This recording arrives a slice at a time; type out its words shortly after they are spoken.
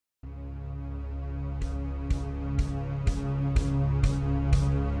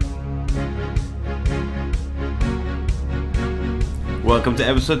Welcome to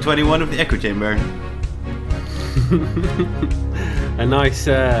episode 21 of the Echo Chamber. A nice,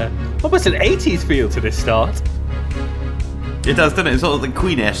 almost an 80s feel to this start. It does, doesn't it? It's sort of like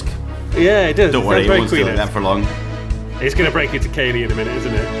Queen-esque. Yeah, it does. Don't worry, it won't stay like that for long. It's going to break into Ceilidh in a minute,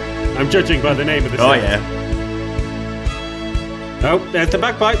 isn't it? I'm judging by the name of the Oh, set. yeah. Oh, there's the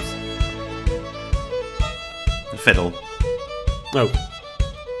bagpipes. The fiddle. Oh.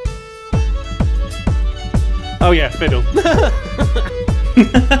 Oh, yeah, fiddle.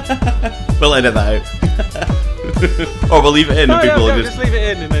 We'll edit that out. Or we'll leave it in and people will just leave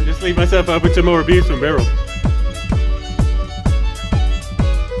it in and then just leave myself open to more abuse from Beryl.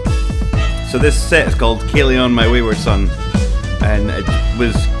 So this set is called Ceilidh, My Wayward Son, and it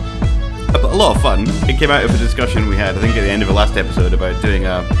was a lot of fun. It came out of a discussion we had, I think at the end of the last episode, about doing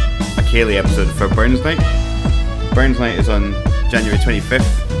a Ceilidh episode for Burns Night. Burns Night is on January 25th,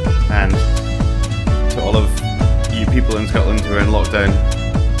 and to all of you people in Scotland who are in lockdown,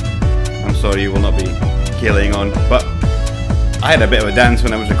 I'm sorry you will not be Ceilidhing on, but I had a bit of a dance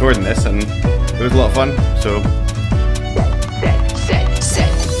when I was recording this, and it was a lot of fun, so...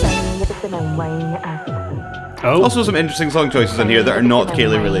 Oh. Also some interesting song choices in here that are not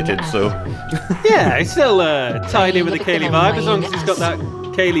Ceilidh related, so... Yeah, it's still tied in with the Ceilidh vibe, as long as it's got that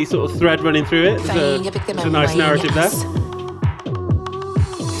Ceilidh sort of thread running through it. It's a nice narrative there.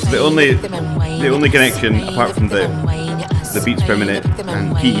 The only connection, apart from the beats per minute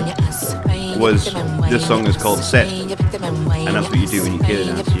and key, was this song is called Set, and that's what you do when you Ceilidh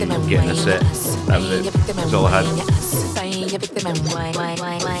dance, you get in a set. That was it. That's all I had.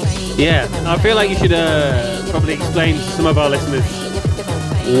 Yeah, I feel like you should probably explain to some of our listeners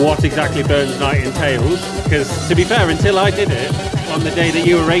what exactly Burns Night entails, because to be fair, until I did it, on the day that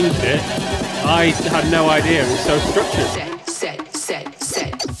you arranged it, I had no idea it was so structured.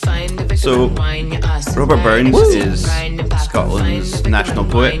 So, Robert Burns is Scotland's national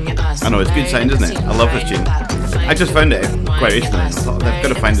poet. I know, it's good sound, isn't it? I love this tune. I just found it quite recently. I thought, I've got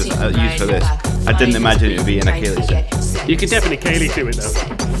to find a use for this. I didn't imagine it would be in a Ceilidh set. You could definitely Ceilidh to it though.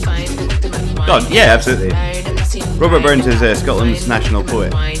 God, yeah, absolutely. Robert Burns is Scotland's national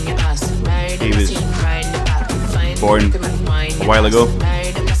poet. He was born a while ago.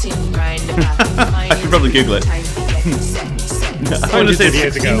 I should probably Google it. I want to say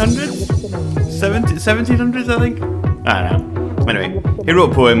 1600s? 1700s, I think? I don't know. Anyway, he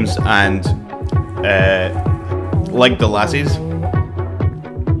wrote poems and liked the lassies,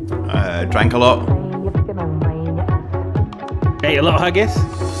 drank a lot. Ate a lot of haggis?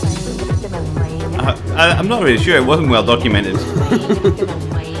 I'm not really sure, it wasn't well documented.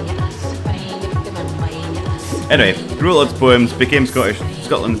 Anyway, he wrote lots of poems, became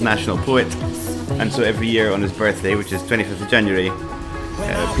Scotland's national poet, and so every year on his birthday, which is 25th of January,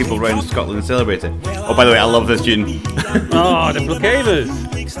 people around Scotland celebrate it. Oh, by the way, I love this tune. Oh, the Proclaimers!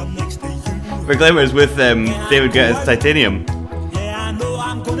 Proclaimers with David Guetta's Titanium.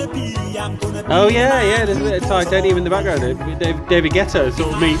 Oh yeah, there's a bit of Titanium in the background. David Guetta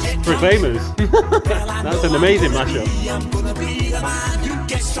sort of meets Proclaimers. That's an amazing mashup.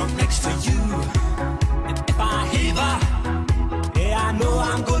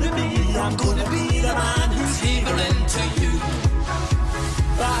 I'm gonna be the man who's healing to you.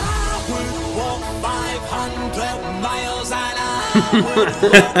 But I would walk 500 miles and I would walk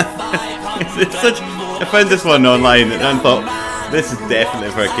 500 it's such. I found this one online and I thought, this is definitely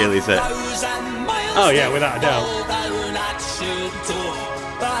for a Ceilidh set. Oh yeah, without a doubt.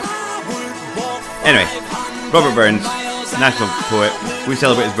 Anyway, Robert Burns, national poet. We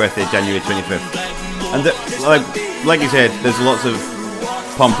celebrate his birthday January 25th. And like you said, there's lots of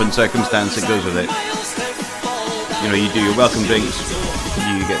pomp and circumstance that goes with it. You know, you do your welcome drinks,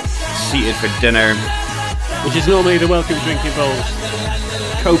 you get seated for dinner. Which is normally the welcome drink involves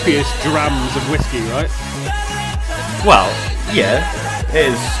copious drams of whiskey, right? Well, yeah,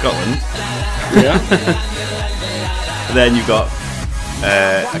 it is Scotland. Yeah. Then you've got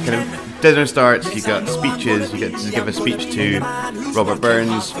a kind of dinner starts, you've got speeches, you get to give a speech to Robert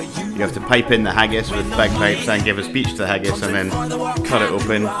Burns, you have to pipe in the haggis with bagpipes and give a speech to the haggis and then cut it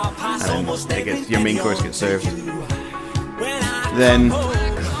open and then your main course gets served. Then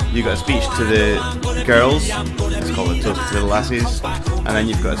you got a speech to the girls, it's called a toast to the lassies, and then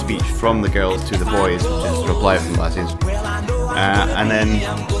you've got a speech from the girls to the boys, which is a reply from the lassies. And then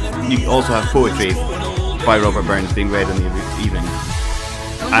you also have poetry by Robert Burns being read in the evening.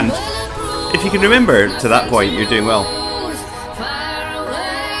 And if you can remember to that point, you're doing well.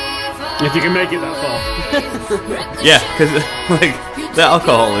 If you can make it that far. Yeah, because like the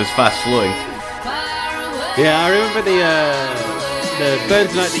alcohol is fast flowing. Yeah, I remember the Burns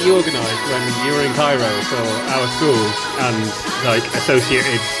night that you organised when you were in Cairo for our school and like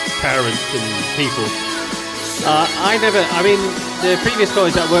associated parents and people. The previous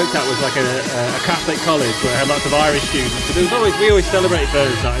college that I worked at was like a Catholic college where it had lots of Irish students. So we always celebrated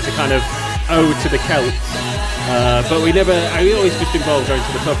Burns night as a kind of ode to the Celts. But we always just involved going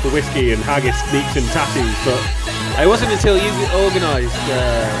to the pub for whiskey and haggis, meats and tattoos. But it wasn't until you organised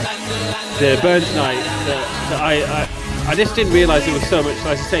the Burns night that I just didn't realise there was so much,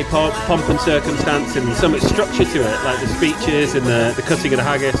 like I say, pomp and circumstance and so much structure to it, like the speeches and the cutting of the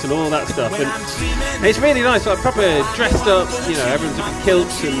haggis and all that stuff. And it's really nice, like proper dressed up, everyone's in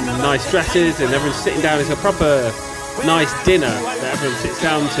kilts and nice dresses and everyone's sitting down. It's a proper nice dinner that everyone sits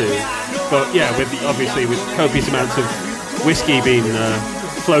down to. But yeah, with copious amounts of whiskey being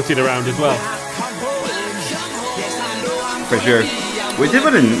floated around as well. For sure. We did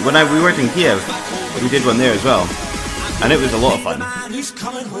one when we worked in Kiev. We did one there as well. And it was a lot of fun.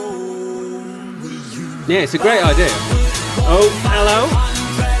 Yeah, it's a great idea. Oh, hello.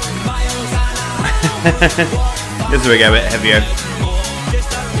 This is where we get a bit heavier.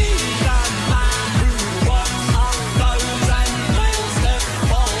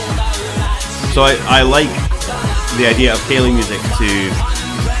 So I like the idea of tailing music to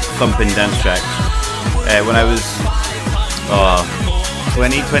thumping dance tracks. When I was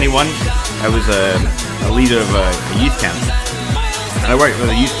 21, I was a leader of a youth camp, and I worked with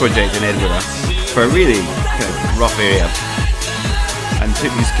a youth project in Edinburgh for a really kind of rough area, and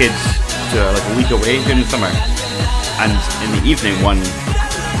took these kids to like a week away during the summer. And in the one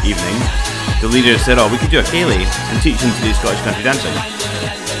evening, the leader said, "Oh, we could do a ceilidh and teach them to do Scottish country dancing."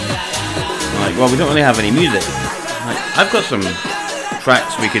 I'm like, "Well, we don't really have any music." I'm like, "I've got some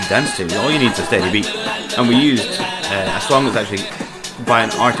tracks we could dance to. All you need is a steady beat." And we used a song that's actually by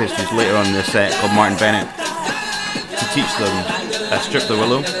an artist who's later on in this set called Martin Bennett to teach them Strip the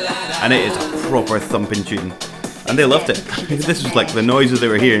Willow, and it is a proper thumping tune, and they loved it. This was like the noises they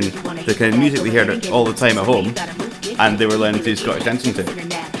were hearing, the kind of music they heard all the time at home, and they were learning to do Scottish dancing to.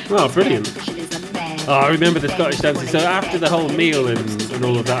 Oh, brilliant. Oh, I remember the Scottish dancing. So after the whole meal and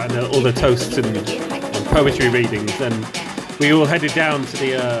all of that, and all the toasts and poetry readings, then we all headed down to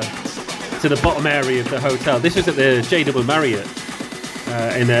the bottom area of the hotel. This was at the JW Marriott.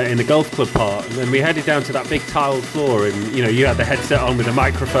 In the golf club part, and then we headed down to that big tiled floor, and you had the headset on with a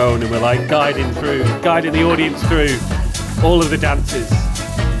microphone, and we're like guiding the audience through all of the dances.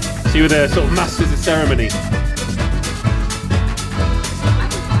 So you were the sort of masters of ceremony.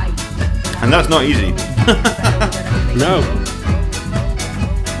 And that's not easy. No.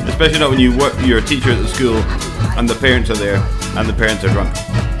 Especially not when you're a teacher at the school and the parents are there and the parents are drunk.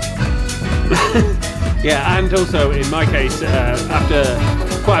 Yeah, and also in my case, after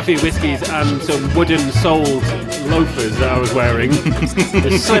quite a few whiskies and some wooden soled loafers that I was wearing,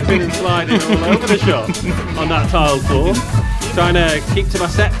 just slipping and sliding all over the shop on that tiled floor, trying to keep to my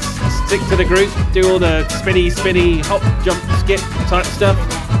sets, stick to the group, do all the spinny, hop, jump, skip type stuff.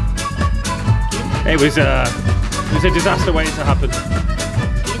 It was a disaster waiting to happen.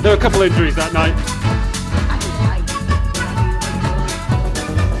 There were a couple injuries that night.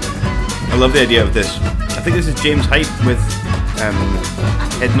 I love the idea of this. I think this is James Hype with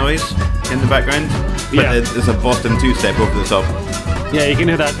head noise in the background, but yeah. There's a Boston two-step over the top. Yeah, you can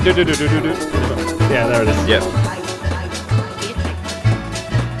hear that. Yeah, there it is. Yep.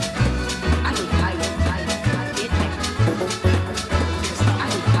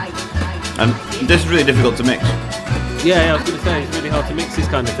 And this is really difficult to mix. Yeah, I was going to say, it's really hard to mix this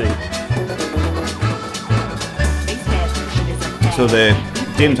kind of thing. So the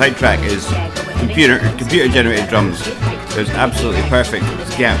James Hype track is computer generated drums. There's absolutely perfect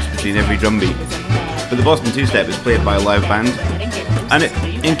gaps between every drum beat. But the Boston two-step is played by a live band. And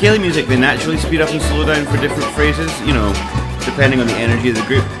in ceilidh music they naturally speed up and slow down for different phrases, depending on the energy of the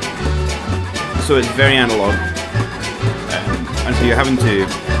group. So it's very analog. And so you're having to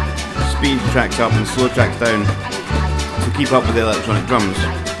speed tracks up and slow tracks down to keep up with the electronic drums,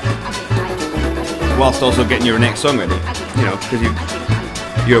 whilst also getting your next song ready. Because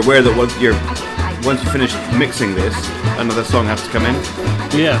you're aware that once you finish mixing this, another song has to come in.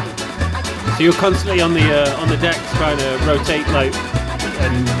 Yeah. So you're constantly on the decks trying to rotate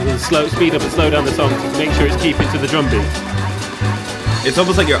and speed up and slow down the song to make sure it's keeping to the drum beat. It's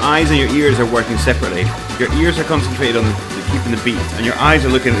almost like your eyes and your ears are working separately. Your ears are concentrated on keeping the beat, and your eyes are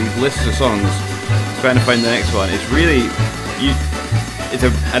looking at these lists of songs, trying to find the next one. It's really, it's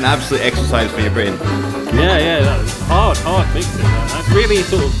an absolute exercise for your brain. Yeah, that's hard mixing. That's really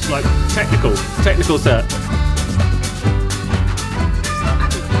sort of like technical set.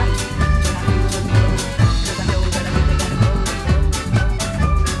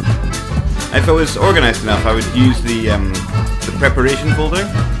 if I was organised enough, I would use the preparation folder.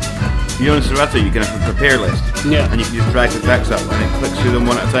 You know, in Serato, you can have a prepare list. Yeah. And you can just drag the tracks up and it clicks through them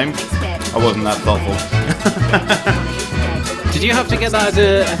one at a time. I wasn't that thoughtful. Did you have to get that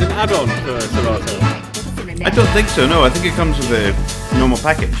as an add-on for Serato? I don't think so, no. I think it comes with a normal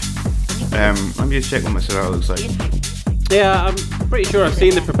package. Let me just check what my Serato looks like. Yeah, I'm pretty sure I've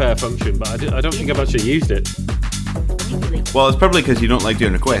seen the prepare function, but I don't think I've actually used it. Well, it's probably because you don't like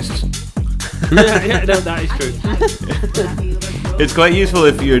doing requests. Yeah, no, that is true. It's quite useful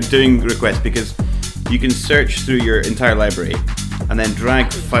if you're doing requests because you can search through your entire library and then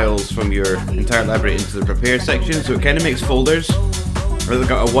drag files from your entire library into the prepare section, so it kind of makes folders, or they've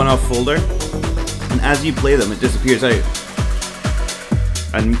got a one-off folder, and as you play them it disappears out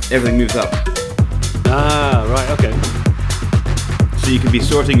and everything moves up. Ah, right, okay. So you can be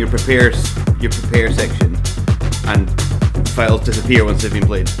sorting your prepare section and files disappear once they've been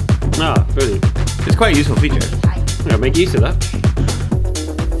played. Ah, brilliant. It's quite a useful feature. Yeah, make use of that.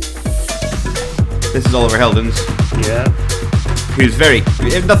 This is Oliver Heldens, Yeah. who's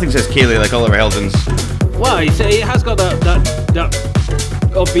nothing says Ceilidh like Oliver Heldens. Well, it has got that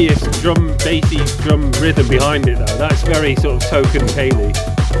obvious bassy drum rhythm behind it though. That's very sort of token Ceilidh.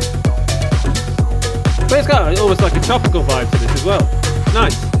 But it's got almost like a topical vibe to this as well.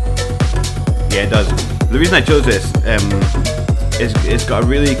 Nice. Yeah, it does. The reason I chose this is it's got a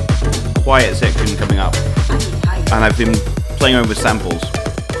really quiet section coming up, and I've been playing around with samples,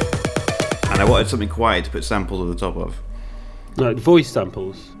 and I wanted something quiet to put samples over the top of. Like voice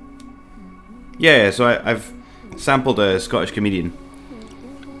samples. Yeah, so I've sampled a Scottish comedian.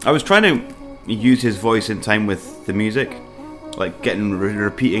 I was trying to use his voice in time with the music, like getting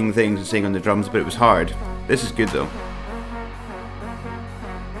repeating things and singing on the drums, but it was hard. This is good though.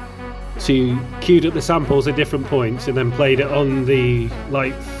 So you queued up the samples at different points and then played it on the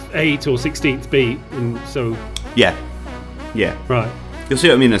like 8th or 16th beat, and so Yeah. right. You'll see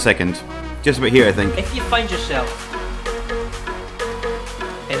what I mean in a second. Just about here, I think. If you find yourself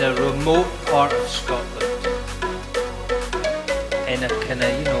in a remote part of Scotland, in a kind of,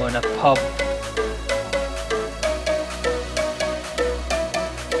 in a pub,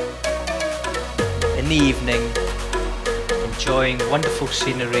 in the evening, enjoying wonderful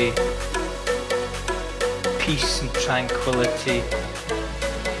scenery, peace and tranquility,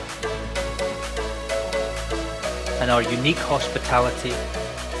 and our unique hospitality.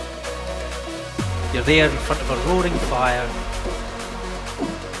 You're there in front of a roaring fire,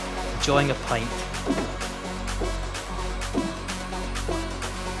 enjoying a pint.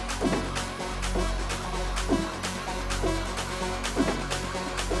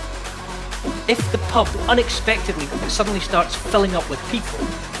 If the pub unexpectedly suddenly starts filling up with people,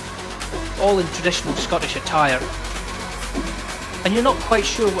 all in traditional Scottish attire, and you're not quite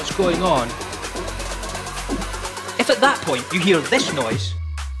sure what's going on, if at that point you hear this noise,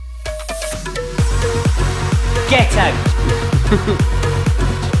 get out!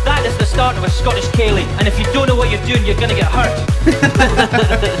 That is the start of a Scottish Ceilidh, and if you don't know what you're doing, you're gonna get hurt.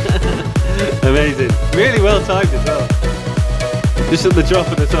 Amazing. Really well timed as well. Just at the drop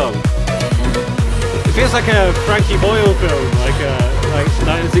of the song. It feels like a Frankie Boyle film, like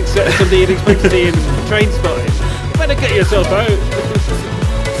something you'd expect to see in Trainspotting. You better get yourself out.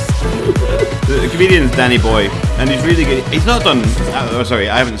 The comedian's Danny Boy, and he's really good. He's not done.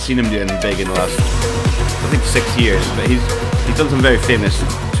 I haven't seen him do anything big in the last, I think, 6 years. But he's done some very famous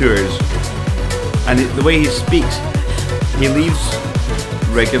tours, and the way he speaks, he leaves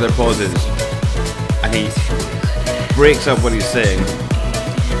regular pauses, and he breaks up what he's saying.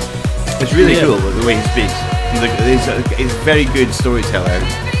 It's really cool the way he speaks. He's a very good storyteller.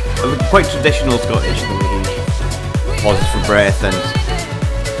 Quite traditional Scottish, the way he pauses for breath and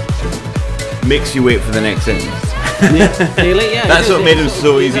makes you wait for the next sentence. Yeah, that's what made him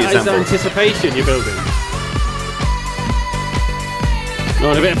so easy to sample. It's anticipation you're building. Oh,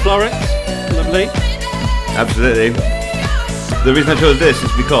 and a bit of Florence. Lovely. Absolutely. The reason I chose this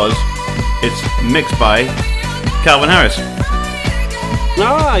is because it's mixed by Calvin Harris.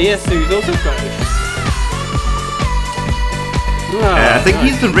 Ah, yes, who's also Scottish. I think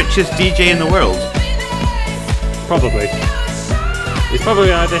he's the richest DJ in the world. Probably. It's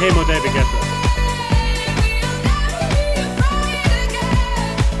probably either him or David Guetta.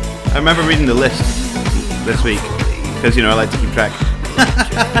 I remember reading the list this week because I like to keep track.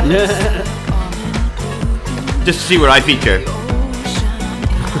 Just to see where I feature.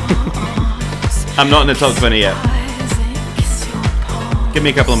 I'm not in the top 20 yet. Give me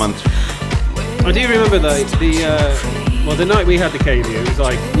a couple of months. I do remember though the night we had the Ceilidh, it was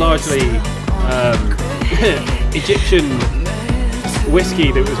like largely Egyptian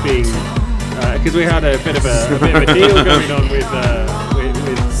whiskey that was being because we had a bit of a deal going on with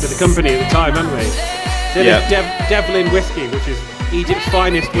the company at the time, hadn't we? Did a Devlin whiskey, which is Egypt's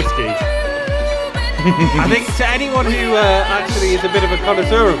finest whiskey. I think to anyone who actually is a bit of a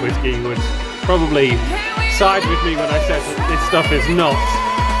connoisseur of whiskey would probably side with me when I said that this stuff is not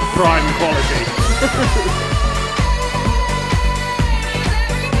prime quality.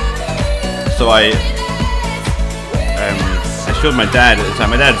 So I showed my dad at the time.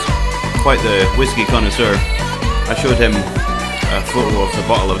 My dad's quite the whiskey connoisseur. I showed him a photo of the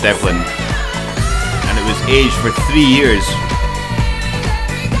bottle of Devlin, and it was aged for 3 years.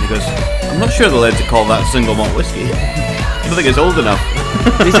 And he goes, "I'm not sure they're allowed to call that single malt whiskey. I don't think it's old enough."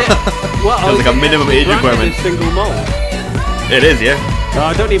 Is it? Well, There's like a minimum age requirement. Single malt. It is, yeah.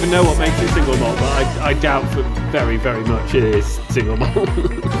 I don't even know what makes it single malt, but I doubt for very, very much it is single malt.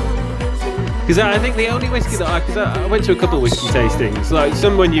 Because I think the only whiskey that I went to a couple of whiskey tastings, like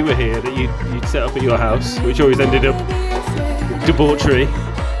some when you were here that you'd set up at your house, which always ended up debauchery.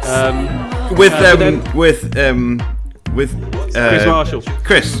 With Chris Marshall.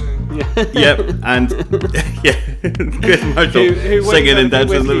 Chris. Yep, and Chris Marshall who singing and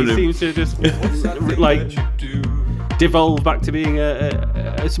dancing in the living room. Seems to just like devolve back to being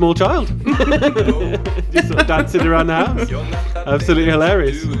a small child, just sort of dancing around the house. Absolutely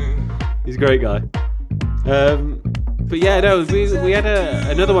hilarious. He's a great guy. But yeah, no, we had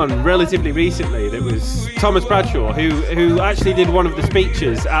another one relatively recently that was Thomas Bradshaw, who actually did one of the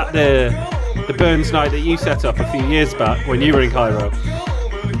speeches at the Burns night that you set up a few years back when you were in Cairo.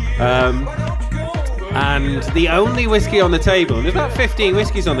 And the only whiskey on the table, and there's about 15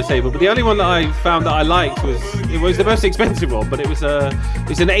 whiskies on the table, but the only one that I found that I liked was the most expensive one, but it was an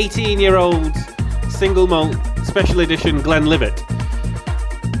 18-year-old single malt special edition Glenlivet,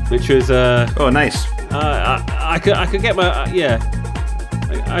 which was oh, nice. I could get my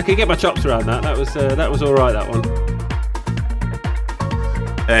I could get my chops around that. That was all right, that one.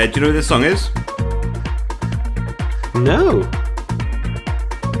 Do you know what this song is? No.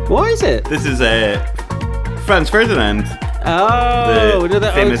 What is it? This is Franz Ferdinand. Oh, the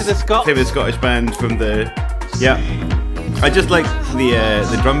famous, to the Scots. famous Scottish band from the. Yeah. I just like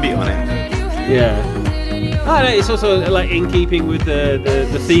the drum beat on it. Yeah. Oh, no, it's also like in keeping with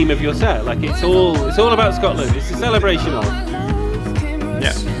the theme of your set. Like it's all about Scotland. It's a celebration of.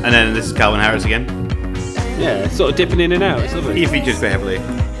 Yeah. And then this is Calvin Harris again. Yeah, sort of dipping in and out. It's lovely. He features very heavily.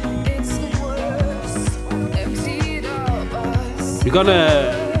 We've gone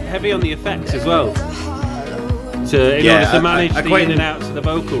heavy on the effects as well. In order to manage the in and outs of the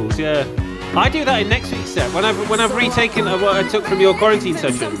vocals. Yeah. I do that in next week's set when I've retaken what I took from your quarantine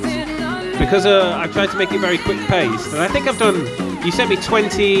sessions. Because I tried to make it very quick paced, and I think I've done. You sent me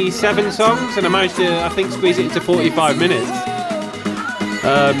 27 songs, and I managed to, I think, squeeze it into 45 minutes.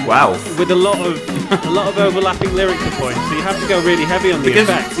 Wow! With a lot of overlapping lyrics at points, so you have to go really heavy on the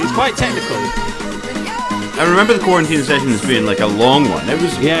effects. It's quite technical. I remember the quarantine sessions being like a long one. It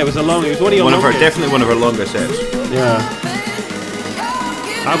was. Yeah, it was a long. It was one of your longest. Definitely one of our longer sets. Yeah.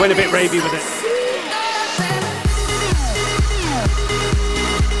 I went a bit ravey with it.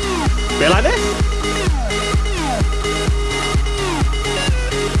 Bit like this?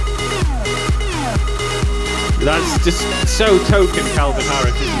 That's just so token Calvin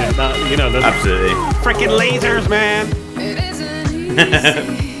Harris, isn't it? That, you know, the absolutely freaking lasers, man.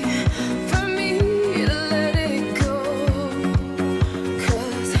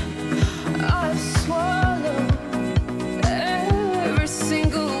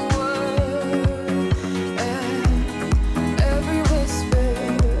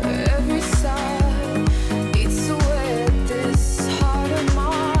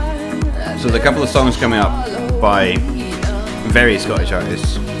 So there's a couple of songs coming up by very Scottish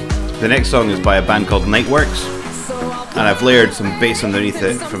artists. The next song is by a band called Nightworks, and I've layered some bass underneath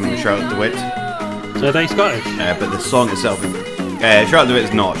it from Charlotte DeWitt. So are they Scottish? But the song itself, Charlotte DeWitt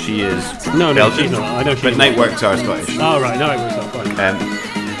is not. She is Belgian, she's not. I know she's but not. Nightworks are Scottish. Oh right, Nightworks are fine.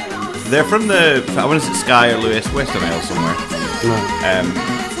 They're from I want to say Skye or Lewis, Western Isles somewhere. No.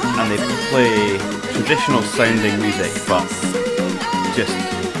 And they play traditional sounding music, but just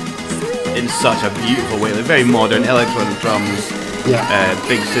in such a beautiful way. They're very modern, electronic drums,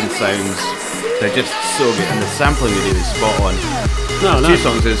 big synth sounds. They're just so good, and the sampling they do is spot on. There's two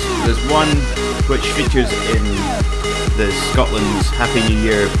songs. There's one which features in the Scotland's Happy New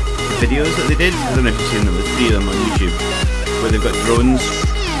Year videos that they did. I don't know if you've seen them. There's 3 of them on YouTube, where they've got drones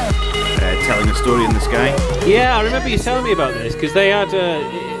telling a story in the sky. Yeah, I remember you telling me about this, because they had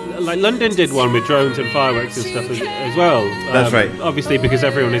like London did one with drones and fireworks and stuff as well. That's right. Obviously because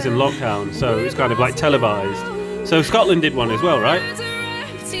everyone is in lockdown, so it's kind of like televised. So Scotland did one as well, right?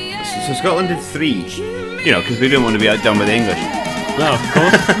 So Scotland did 3, because we didn't want to be outdone by the English. No, of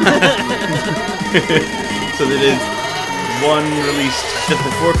course. So they did one released just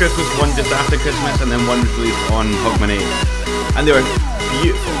before Christmas, one just after Christmas, and then one was released on Hogmanay. And they were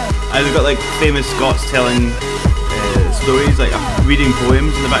beautiful. And they've got like famous Scots telling stories, like reading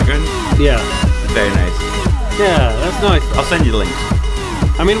poems in the background. Yeah. Very nice. Yeah, that's nice. I'll send you the links.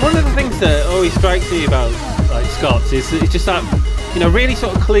 I mean, one of the things that always strikes me about like Scots is just that, really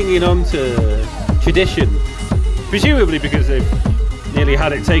sort of clinging on to tradition. Presumably because they've nearly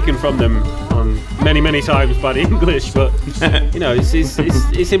had it taken from them on many times by the English, but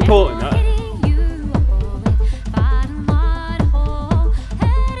it's important.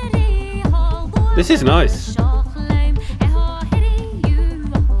 This is nice.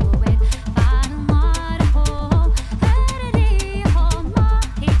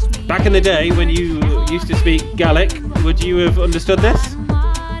 Back in the day when you used to speak Gaelic, would you have understood this?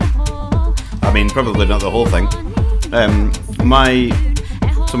 I mean, probably not the whole thing. My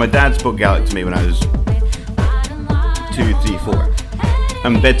dad spoke Gaelic to me when I was 2, 3, 4,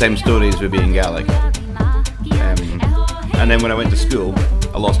 and bedtime stories would be in Gaelic. And then when I went to school,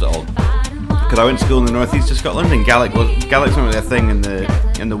 I lost it all because I went to school in the northeast of Scotland, and Gaelic's not really a thing in the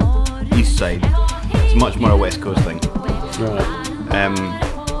east side. It's much more a west coast thing. Right.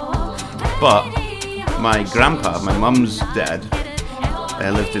 But my grandpa, my mum's dad,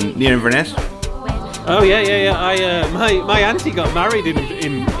 lived near Inverness. Oh yeah. My auntie got married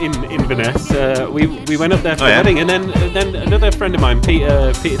in Inverness. We went up there for the wedding, and then another friend of mine,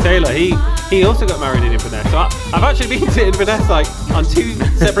 Peter Taylor, he also got married in Inverness. So I've actually been to Inverness like on 2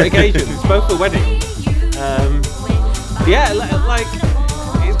 separate occasions, both for weddings.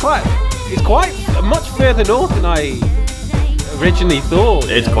 It's quite much further north than I originally thought.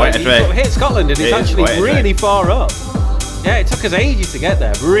 It's quite a trek. You sort of hit Scotland, and it's actually really far up. Yeah, it took us ages to get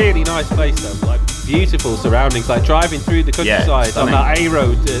there. Really nice place though, like beautiful surroundings. Like driving through the countryside on that A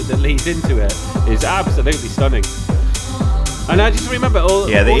road that leads into it is absolutely stunning. And I just remember all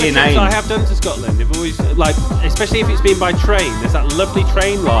the trips I have done to Scotland. They've always especially if it's been by train. There's that lovely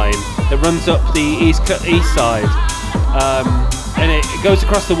train line that runs up the east side, and it goes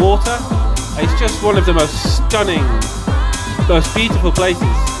across the water. It's just one of the most stunning, most beautiful places.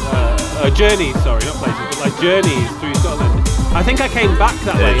 Journeys, sorry, not places, but like journeys through Scotland. I think I came back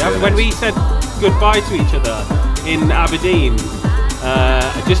that way when we said goodbye to each other in Aberdeen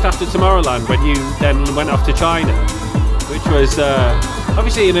just after Tomorrowland, when you then went off to China, which was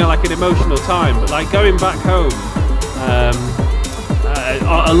obviously like an emotional time, but like going back home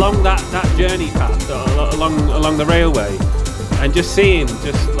along that journey path, along the railway, and just seeing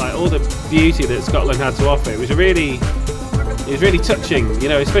like all the beauty that Scotland had to offer. It was really touching,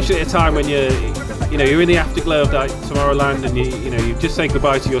 especially at a time when you're in the afterglow of like Tomorrowland, and you just say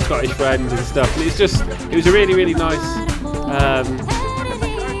goodbye to your Scottish friends and stuff. And it was a really nice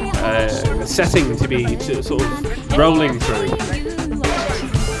setting to be sort of rolling through.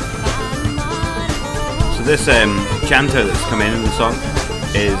 So this chanter that's come in the song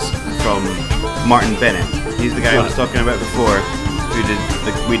is from Martin Bennett. He's the guy I was talking about before,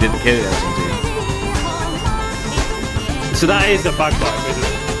 we did the Ceilidh lesson to. So that is a bagpipe, isn't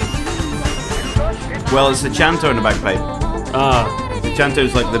it? Well, it's the chanter and the bagpipe. The chanter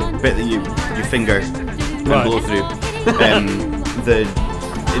is like the bit that you finger and blow through.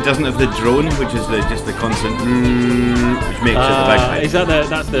 It doesn't have the drone, which is just the constant which makes it the bagpipe. Is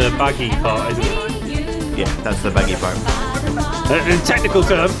that's the baggy part, isn't it? Yeah, that's the baggy part. In technical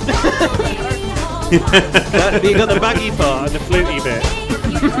term. You got the baggy part and the fluty bit.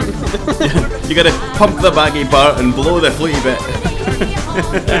 You gotta pump the baggy part and blow the fluty bit.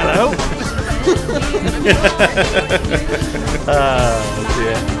 Hello. Oh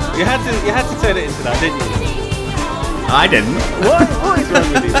dear. You had to turn it into that, didn't you? I didn't. What is wrong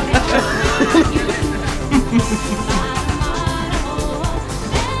with you?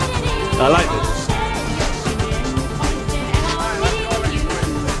 I like this.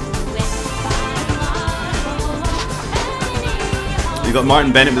 You got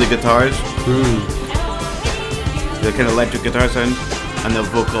Martin Bennett with the guitars, the kind of electric guitar sound, and the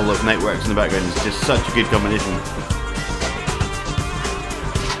vocal of Nightworks in the background. It's just such a good combination.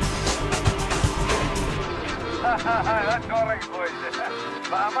 That's all right, boys.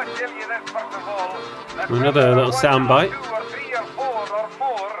 But I must tell you this first of all. Another little sound bite. 2 or 3 or 4 or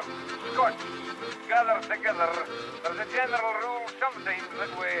more Scots gathered together. There's a general rule sometimes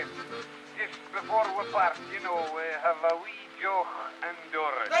that we, just before we part, we have a wee joke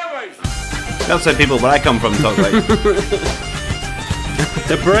indoors. That's how people where I come from talk like.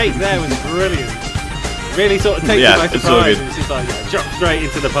 The break there was brilliant. Really sort of takes Yeah, you by it's so surprise. good. It's just like, drop straight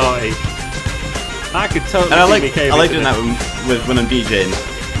into the party. I could totally And I see like me caving I like to doing this. that when I'm DJing.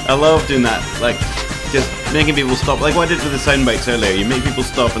 I love doing that, like just making people stop. Like what I did with the sound bites earlier. You make people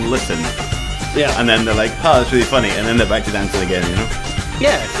stop and listen, Yeah. and then they're like, "Oh, that's really funny," and then they're back to dancing again. You know?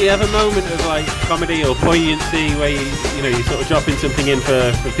 Yeah, so you have a moment of like comedy or poignancy where you're sort of dropping something in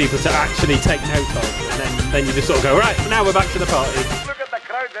for people to actually take note of, and then you just sort of go, right, now we're back to the party. Look at the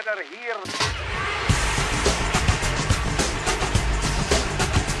crowd that are here.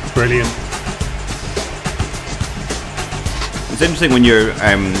 Brilliant. It's interesting when you're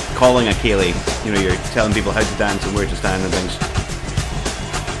calling a ceilidh. You're telling people how to dance and where to stand and things.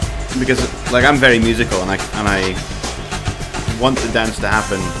 Because like I'm very musical and I want the dance to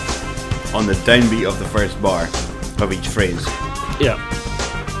happen on the downbeat of the first bar of each phrase. Yeah.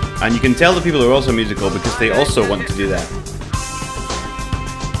 And you can tell the people who are also musical because they also want to do that.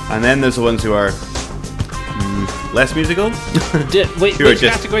 And then there's the ones who are less musical. Which Who are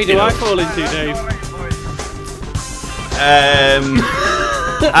just, category do I fall into, Dave?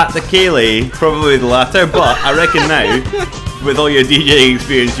 At the ceilidh, probably the latter, but I reckon now, with all your DJing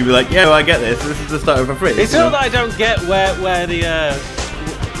experience, you'd be like, yeah, well, I get this. This is the start of a phrase. It's not that I don't get where the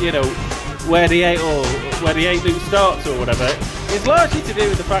where the 8 loop starts or whatever. It's largely to do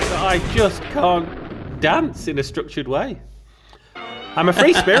with the fact that I just can't dance in a structured way. I'm a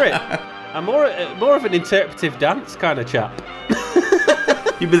free spirit. I'm more of an interpretive dance kind of chap.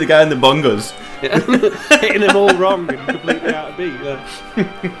 You'd be the guy in the bongos. Hitting them all wrong and completely out of beat. Yeah.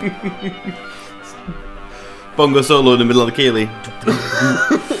 Bongo solo in the middle of the ceilidh.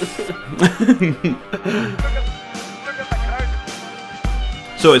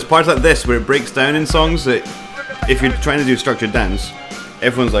 So it's parts like this where it breaks down in songs that if you're trying to do structured dance,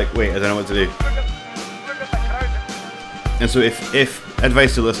 everyone's like, wait, I don't know what to do. And so if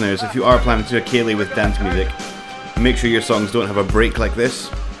advice to listeners, if you are planning to do a ceilidh with dance music, make sure your songs don't have a break like this,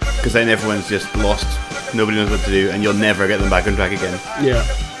 because then everyone's just lost, nobody knows what to do, and you'll never get them back on track again. Yeah.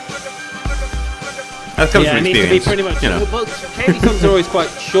 That comes Yeah, from it needs to be experience, pretty much. you know. Well, ceilidh songs are always quite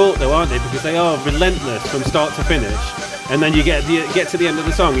short, though, aren't they? Because they are relentless from start to finish, and then you get to the end of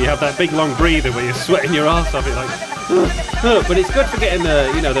the song, you have that big long breather where you're sweating your ass off. It like, but it's good for getting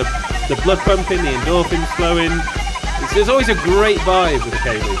the blood pumping, the endorphins flowing. There's always a great vibe with a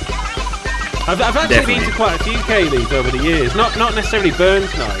ceilidh. I've actually Definitely. been to quite a few ceilidhs over the years. Not necessarily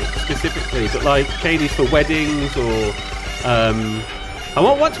Burns Night specifically, but like ceilidhs for weddings or. I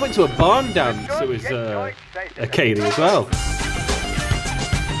once went to a barn dance. It was a ceilidh as well.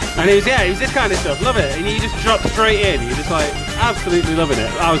 And it was this kind of stuff. Love it. And you just drop straight in. You're just like absolutely loving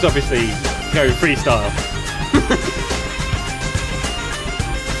it. I was obviously going freestyle.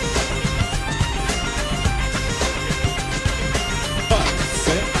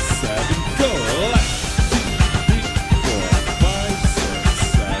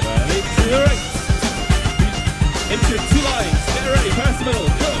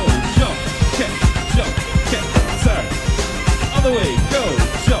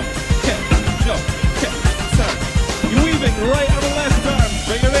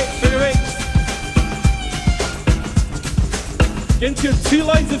 2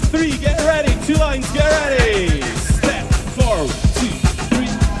 lines of 3, get ready. 2 lines, get ready. Step forward, 2,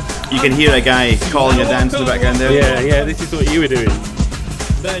 3. You can hear a guy calling a dance in the background there. Yeah, this is what you were doing.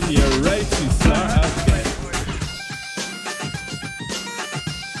 Then you're ready to start again.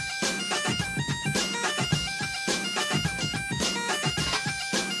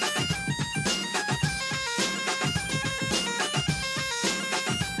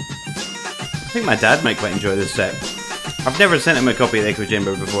 I think my dad might quite enjoy this set. I've never sent him a copy of the Echo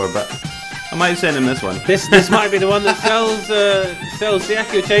Chamber before, but I might send him this one. This might be the one that sells the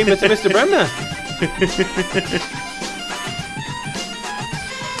Echo Chamber to Mr. Bremner.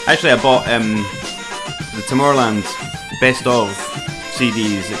 Actually, I bought the Tomorrowland Best of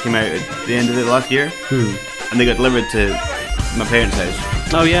CDs that came out at the end of the last year, and they got delivered to my parents'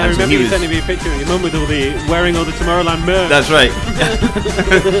 house. Oh yeah, I And so remember he you sending me a picture of your mum with wearing all the Tomorrowland merch. That's right.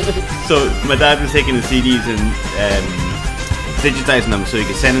 So my dad was taking the CDs and digitizing them so he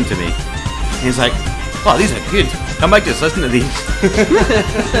could send them to me. And he's like, "Oh, these are good. I might just listen to these."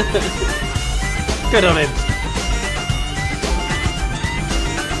 Good on him.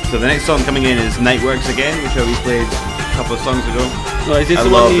 So the next song coming in is Night Works Again, which we played a couple of songs ago. Well, is this I the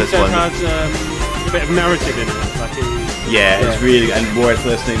love one you this said one. has a bit of narrative in it? Like Yeah, it's really and worth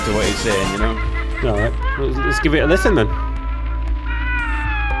listening to what he's saying, you know. All right, let's give it a listen then.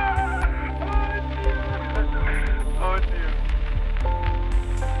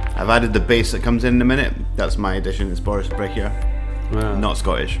 I've added the bass that comes in a minute. That's my addition. It's Boris Brejcha, Wow. not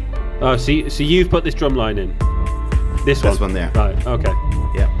Scottish. Oh, so you've put this drum line in? This one there. Right, okay.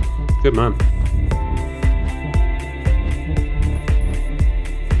 Yeah. Good man.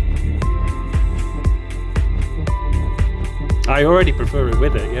 I already prefer it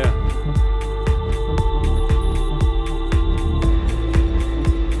with it, yeah.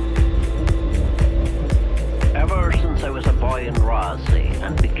 Ever since I was a boy in Rossi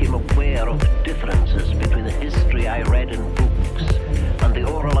and became aware of the differences between the history I read in books and the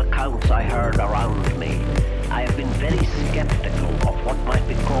oral accounts I heard around me, I have been very skeptical of what might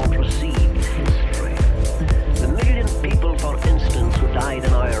be called received history. The million people, for instance, who died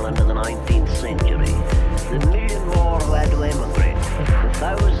in Ireland in the 19th century, the million more who had to emigrate, the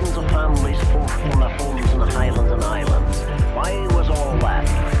thousands of families forced from their homes in the Highlands and Islands. Why was all that?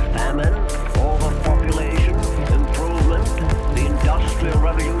 Famine? Overpopulation? Improvement? The Industrial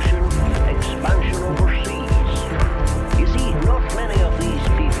Revolution? Expansion overseas? You see, not many of these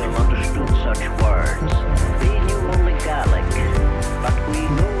people understood such words. They knew only Gaelic. But we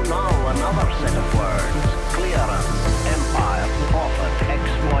know now another set of words. Clearance, empire, profit,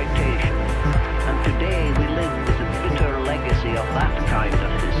 exploitation. And today we live with the bitter legacy of that kind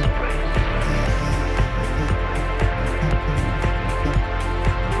of history.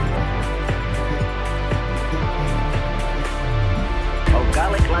 Our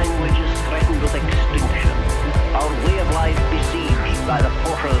Gaelic language is threatened with extinction. Our way of life besieged by the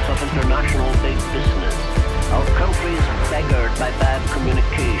portals of international big business. Our country is beggared by bad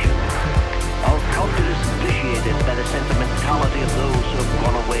communication. Our culture is vitiated by the sentimentality of those who have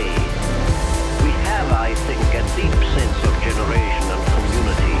gone away. We have, I think, a deep sense of generation and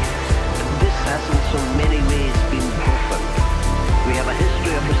community. And this has in so many ways been broken. We have a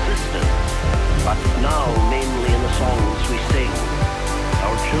history of resistance, but now mainly in the songs we sing.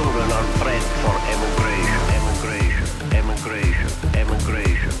 Our children are bred for emigration, emigration, emigration,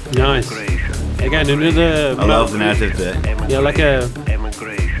 emigration. Nice. Emigration, Again, another... I love the narrative there. Yeah, like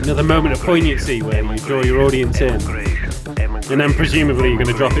another moment of poignancy where you draw your audience in, and then presumably you're going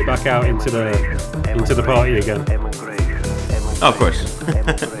to drop it back out into the party again. Oh, of course.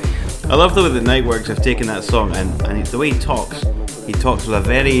 I love the way that Nightworks have taken that song and the way he talks with a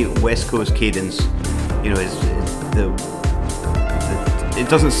very West Coast cadence. You know, it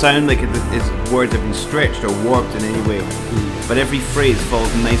doesn't sound like his words have been stretched or warped in any way, but every phrase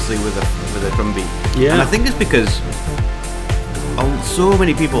falls nicely with a drum beat. Yeah. And I think it's because so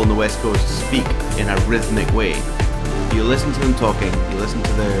many people on the West Coast speak in a rhythmic way. You listen to them talking, you listen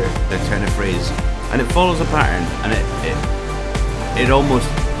to their turn of phrase, and it follows a pattern, and it almost...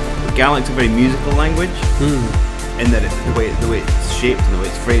 Gaelic's a very musical language, in that the way it's shaped and the way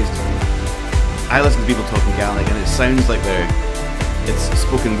it's phrased. I listen to people talking Gaelic, and it sounds like it's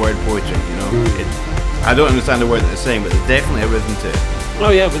spoken word poetry, you know? I don't understand the word that they're saying, but there's definitely a rhythm to it. Oh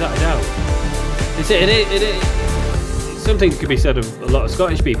yeah, without a doubt. It's something that could be said of a lot of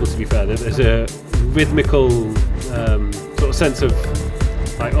Scottish people, to be fair. There's a rhythmical sort of sense of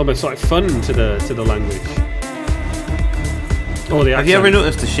like almost like fun to the language. Or the accent. Have you ever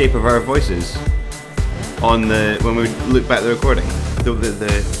noticed the shape of our voices when we look back at the recording? The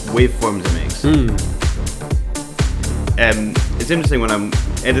waveforms it makes. It's interesting when I'm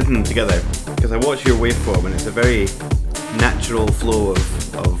editing them together, because I watch your waveform and it's a very natural flow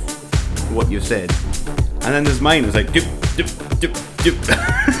of what you've said. And then there's mine, it was like doop, doop, doop, doop.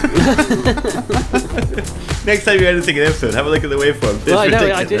 Next time you're editing an episode, have a look at the waveform. It's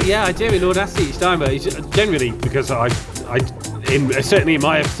ridiculous. I do in Audacity each time, but it's generally because certainly in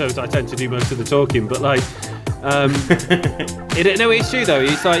my episodes I tend to do most of the talking, but like it's true though.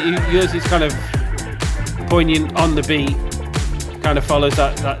 It's like yours is kind of poignant on the beat, kind of follows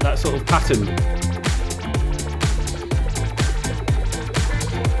that sort of pattern.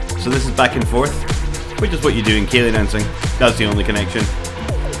 So this is back and forth, which is what you do in Ceilidh dancing. That's the only connection.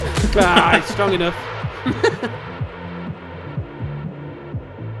 It's strong enough.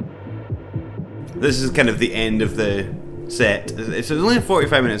 This is kind of the end of the set. It's only a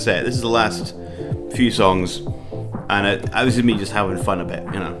 45-minute set. This is the last few songs, and I was me just having fun a bit,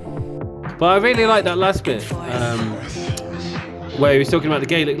 you know. But I really like that last bit, where he was talking about the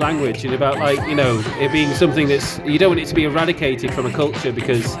Gaelic language and about, like, you know, it being something that's, you don't want it to be eradicated from a culture,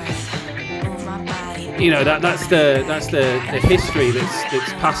 because, you know, that's the history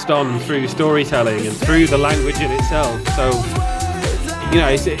that's passed on through storytelling and through the language in itself. So, you know,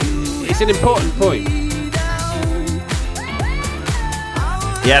 it's an important point.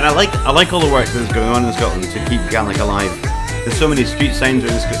 Yeah, and I like all the work that's going on in Scotland to keep Gaelic alive. There's so many street signs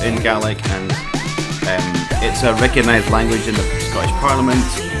in Gaelic, and it's a recognised language in the Scottish Parliament.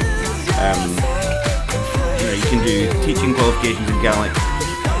 You know, you can do teaching qualifications in Gaelic.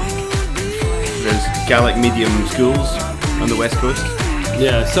 Gaelic medium schools on the west coast.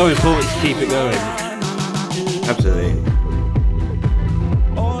 Yeah, so important to keep it going. Absolutely.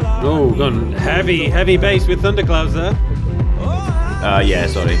 Oh, gone heavy bass with thunderclouds there. Yeah,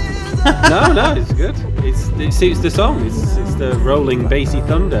 sorry. No, it's good. It suits the song. It's the rolling bassy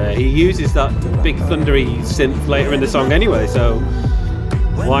thunder. He uses that big thundery synth later in the song anyway, so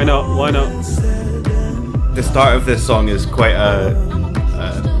why not? The start of this song is quite a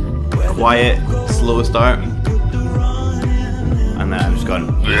quiet, slow start, and then I'm just going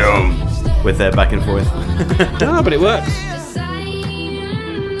with the back and forth. No, but it works.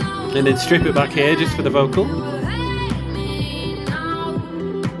 And then strip it back here just for the vocal.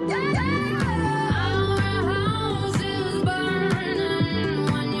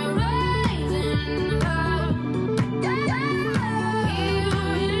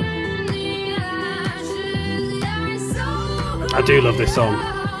 I do love this song.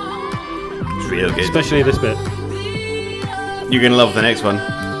 It's real good. Especially this bit. You're going to love the next one.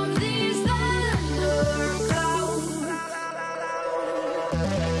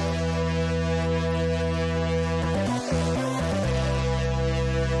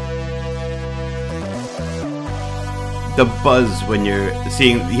 The buzz when you're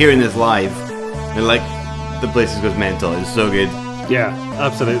hearing this live, and like the place goes mental. It's so good. Yeah,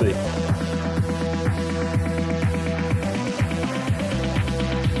 absolutely.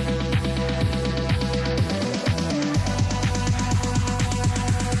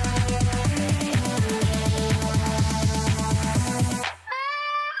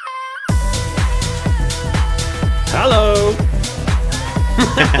 Hello.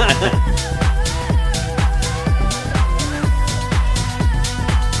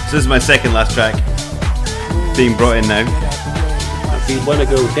 So this is my second last track being brought in now. We wanna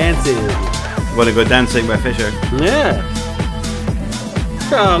go dancing. Wanna Go Dancing by Fisher. Yeah.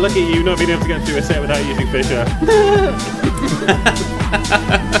 Oh, look at you not being able to get through a set without using Fisher.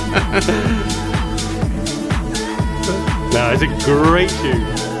 No, it's a great tune.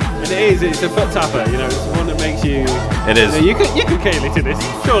 And it's a foot tapper, you know, it's one that makes you... It is. You can Ceilidh to this,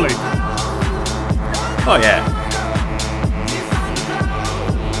 surely. Oh yeah.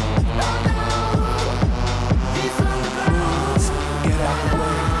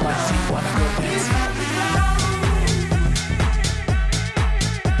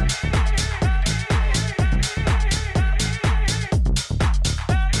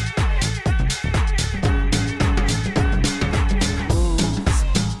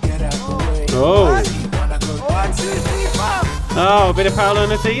 Oh, a bit of Paolo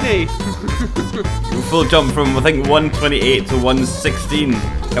Nutini. Full jump from I think 128 to 116.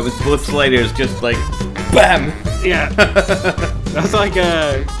 That was both sliders just like BAM! Yeah. That's like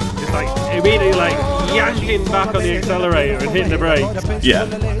it's like immediately like yanking back on the accelerator and hitting the brakes. Yeah.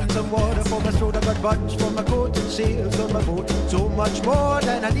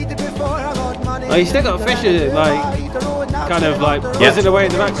 Oh, you still got Fisher like kind of like buzzing away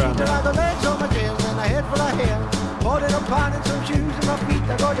in the background.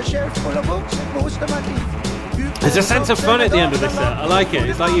 There's a sense of fun at the end of this set. I like it.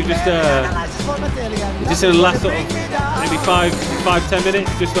 It's like you've just in the last sort of maybe 5-10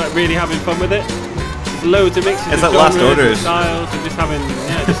 minutes, just like really having fun with it. There's loads of mixes. It's of like Last genres and Orders. styles, and just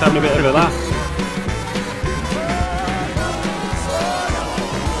having a bit of a laugh.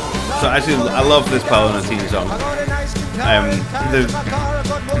 So actually, I love this Paolo Nutini song. The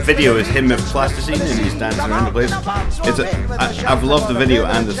video is him with plasticine and he's dancing around the place. I've loved the video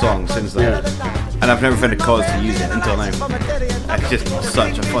and the song since then, and I've never found a cause to use it until now. It's just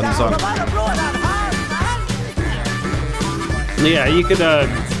such a fun song. Yeah, you could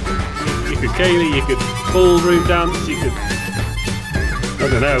Ceilidh, you could ballroom dance, you could I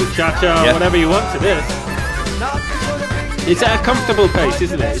don't know, cha-cha, whatever you want to this. It's at a comfortable pace,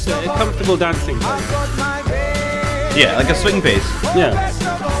 isn't it? It's a comfortable dancing pace. Yeah, like a swing pace. Yeah.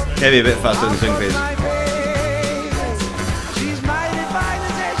 Maybe a bit faster than swing pace.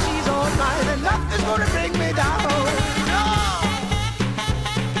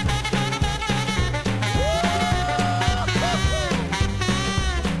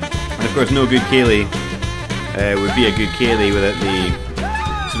 And of course, no good Ceilidh would be a good Ceilidh without the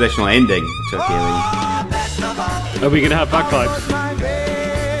traditional ending to a Ceilidh. Are we going to have bagpipes?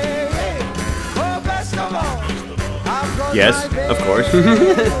 Yes, of course.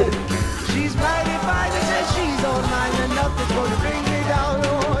 She's mighty fine and says she's all mine and nothing's gonna bring me down.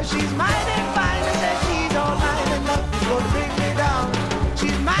 Oh, she's mighty fine and says she's all mine and nothing's gonna bring me down.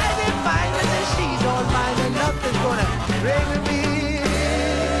 She's mighty fine and says she's all mine and nothing's gonna bring me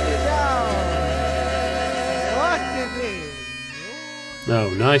down. What did it? Oh,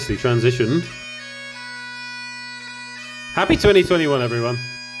 nicely transitioned. Happy 2021, everyone.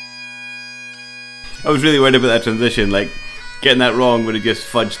 I was really worried about that transition. Like, getting that wrong would have just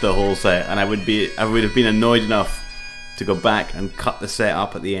fudged the whole set, and I would have been annoyed enough to go back and cut the set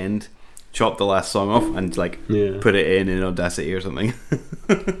up at the end, chop the last song off, and put it in Audacity or something.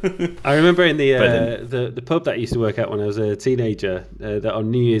 I remember in the pub that I used to work at when I was a teenager, that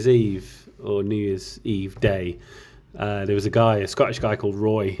on New Year's Eve or New Year's Eve day, there was a Scottish guy called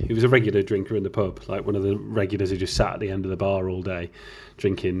Roy. He was a regular drinker in the pub, like one of the regulars who just sat at the end of the bar all day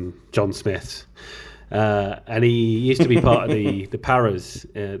drinking John Smiths. And he used to be part of the Paras,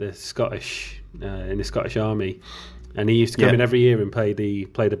 the Scottish in the Scottish Army, and he used to come in every year and play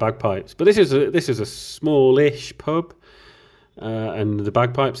the bagpipes. But this is a smallish pub, and the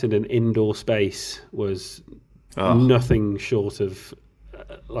bagpipes in an indoor space was nothing short of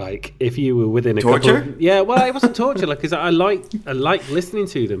like if you were within a torture. Well, it wasn't torture, like because I like listening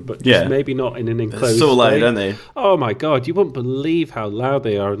to them, but just maybe not in an enclosed. They're so loud, state. aren't they? Oh my god, you wouldn't believe how loud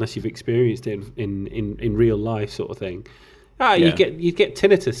they are unless you've experienced it in real life, sort of thing. You'd get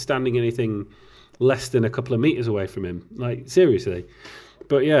tinnitus standing anything less than a couple of meters away from him, like seriously.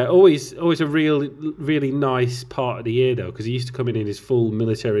 But yeah, always a really nice part of the year though, because he used to come in his full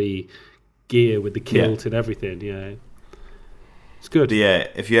military gear with the kilt and everything. Yeah. It's good. Yeah,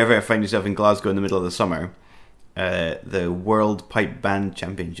 if you ever find yourself in Glasgow in the middle of the summer, the World Pipe Band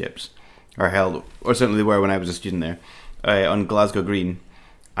Championships are held, or certainly they were when I was a student there, on Glasgow Green,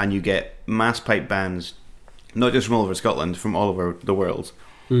 and you get mass pipe bands, not just from all over Scotland, from all over the world,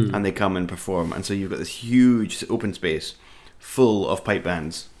 and they come and perform, and so you've got this huge open space full of pipe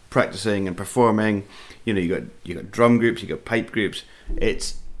bands practicing and performing. You know, you got drum groups, you got pipe groups.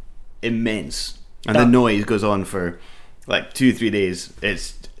 It's immense, and the noise goes on for like 2-3 days.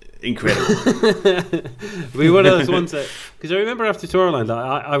 It's incredible. We were one of those ones that, because I remember after Tourland,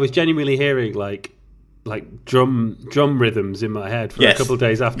 I was genuinely hearing like drum rhythms in my head for a couple of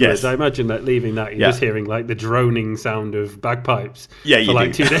days afterwards. I imagine that leaving that, you're just hearing like the droning sound of bagpipes for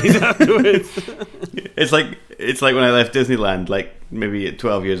like 2 days afterwards. It's like when I left Disneyland, like maybe at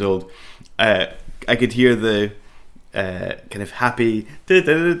 12 years old, I could hear the kind of happy which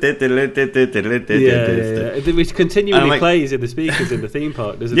continually plays in the speakers in the theme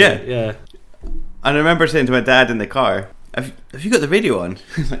park, doesn't it? Yeah. And I remember saying to my dad in the car, have you got the radio on?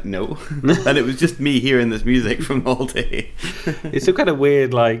 He's like, no. And it was just me hearing this music from all day. It's some kind of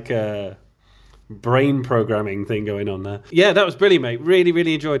weird like brain programming thing going on there. Yeah, that was brilliant, mate. Really,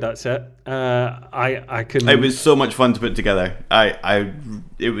 really enjoyed that set. It was so much fun to put together.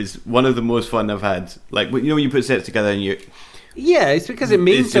 It was one of the most fun I've had. Like, you know, when you put sets together and it's because it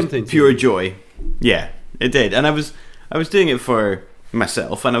means something. Pure joy. Yeah, it did. And I was doing it for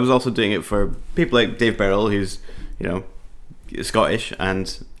myself, and I was also doing it for people like Dave Burrell, who's, you know, Scottish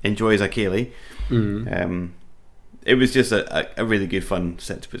and enjoys a Ceilidh. It was just a really good fun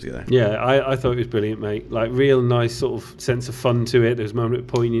set to put together. Yeah, I thought it was brilliant, mate. Like, real nice sort of sense of fun to it. There was a moment of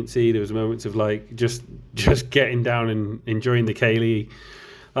poignancy. There was moments of like just getting down and enjoying the Ceilidh.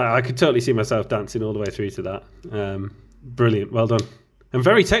 I could totally see myself dancing all the way through to that. Brilliant, well done, and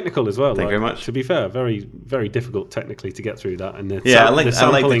very technical as well. Thank you very much. To be fair, very very difficult technically to get through that, and the I like the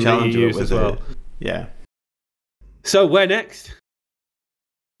sampling challenge that you use as well. Yeah. So where next?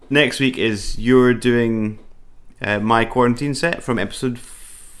 Next week is you're doing my quarantine set from episode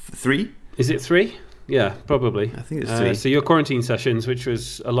 3. Is it 3? Yeah, probably. I think it's 3. So your quarantine sessions, which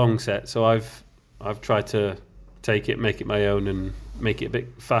was a long set, so I've tried to take it, make it my own, and make it a bit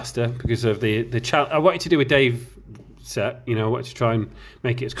faster because of the challenge. I wanted to do a Dave set, you know, I wanted to try and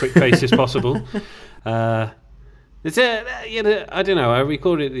make it as quick paced as possible. It's I don't know. I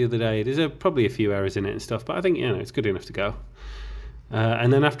recorded it the other day. There's probably a few errors in it and stuff, but I think it's good enough to go.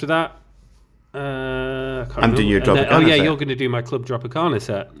 And then after that, I'm doing your Dropicana set. You're going to do my Club Dropicana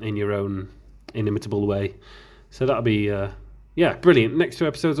set in your own inimitable way. So that'll be brilliant. Next 2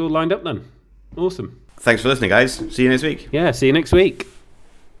 episodes all lined up then. Awesome. Thanks for listening, guys. See you next week. Yeah, see you next week.